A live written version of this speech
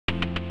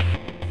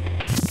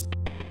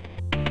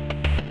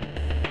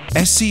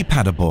SC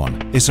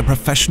Paderborn is a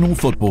professional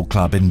football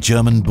club in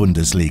German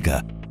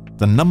Bundesliga,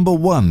 the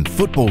 #1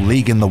 football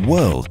league in the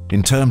world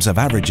in terms of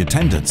average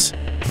attendance.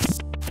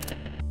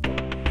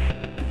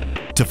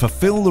 To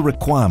fulfill the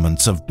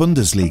requirements of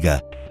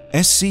Bundesliga,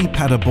 SC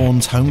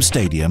Paderborn's home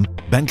stadium,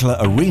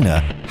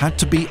 Benteler-Arena, had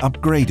to be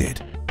upgraded.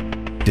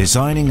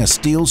 Designing a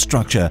steel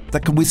structure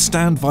that can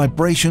withstand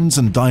vibrations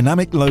and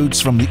dynamic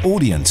loads from the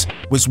audience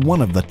was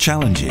one of the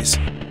challenges.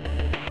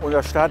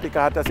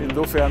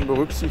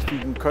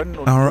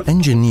 Our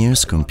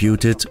engineers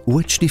computed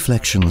which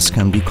deflections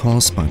can be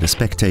caused by the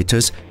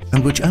spectators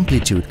and which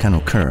amplitude can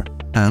occur,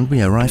 and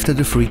we arrived at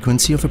a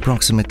frequency of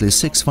approximately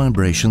 6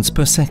 vibrations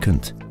per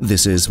second.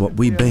 This is what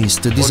we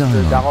based the design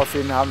on.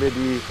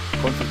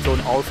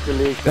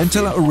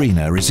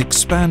 Benteler-Arena is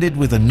expanded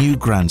with a new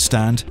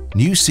grandstand,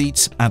 new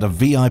seats and a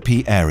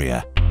VIP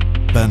area.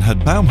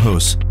 Bernhard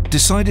Baumhus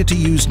decided to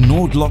use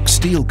Nord-Lock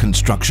steel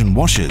construction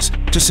washers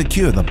to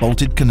secure the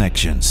bolted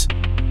connections.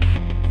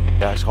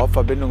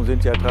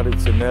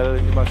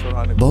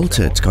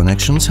 Bolted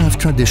connections have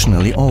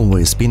traditionally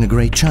always been a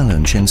great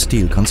challenge in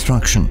steel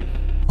construction.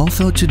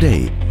 Although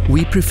today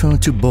we prefer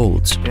to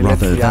bolt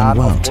rather than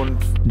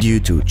weld. Due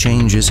to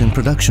changes in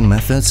production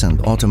methods and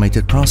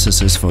automated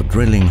processes for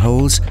drilling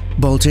holes,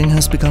 bolting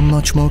has become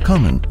much more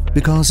common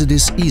because it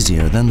is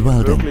easier than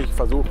welding.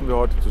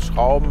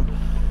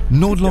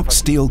 Nord-Lock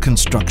steel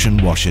construction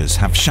washers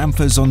have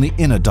chamfers on the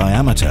inner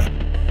diameter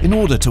in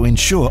order to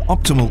ensure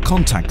optimal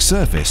contact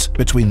surface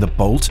between the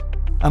bolt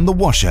and the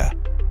washer.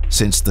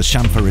 Since the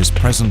chamfer is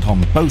present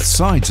on both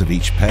sides of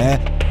each pair,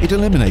 it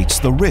eliminates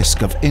the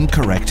risk of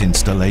incorrect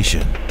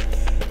installation.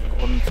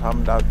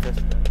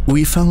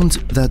 We found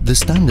that the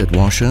standard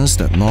washers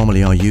that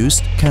normally are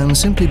used can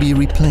simply be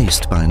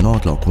replaced by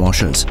Nord-Lock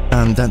washers,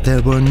 and that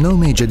there were no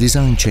major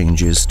design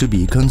changes to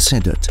be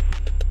considered.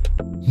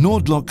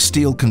 Nord-Lock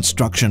steel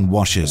construction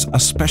washers are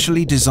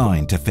specially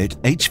designed to fit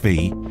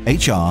HV,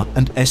 HR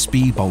and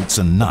SB bolts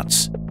and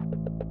nuts.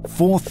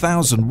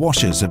 4,000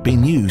 washers have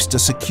been used to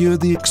secure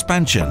the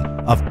expansion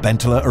of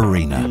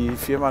Benteler-Arena.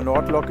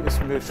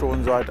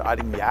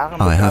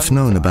 I have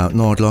known about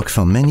Nord-Lock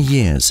for many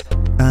years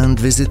and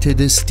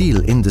visited a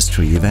steel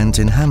industry event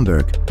in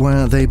Hamburg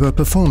where they were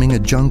performing a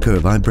junker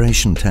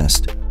vibration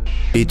test.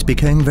 It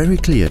became very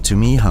clear to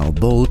me how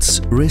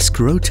bolts risk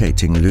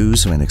rotating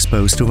loose when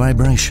exposed to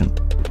vibration.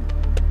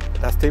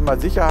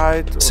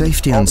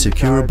 Safety and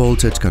secure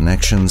bolted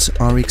connections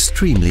are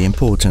extremely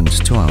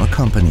important to our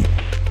company.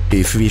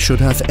 If we should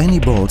have any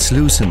bolts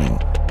loosening,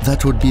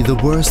 that would be the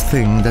worst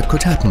thing that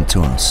could happen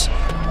to us.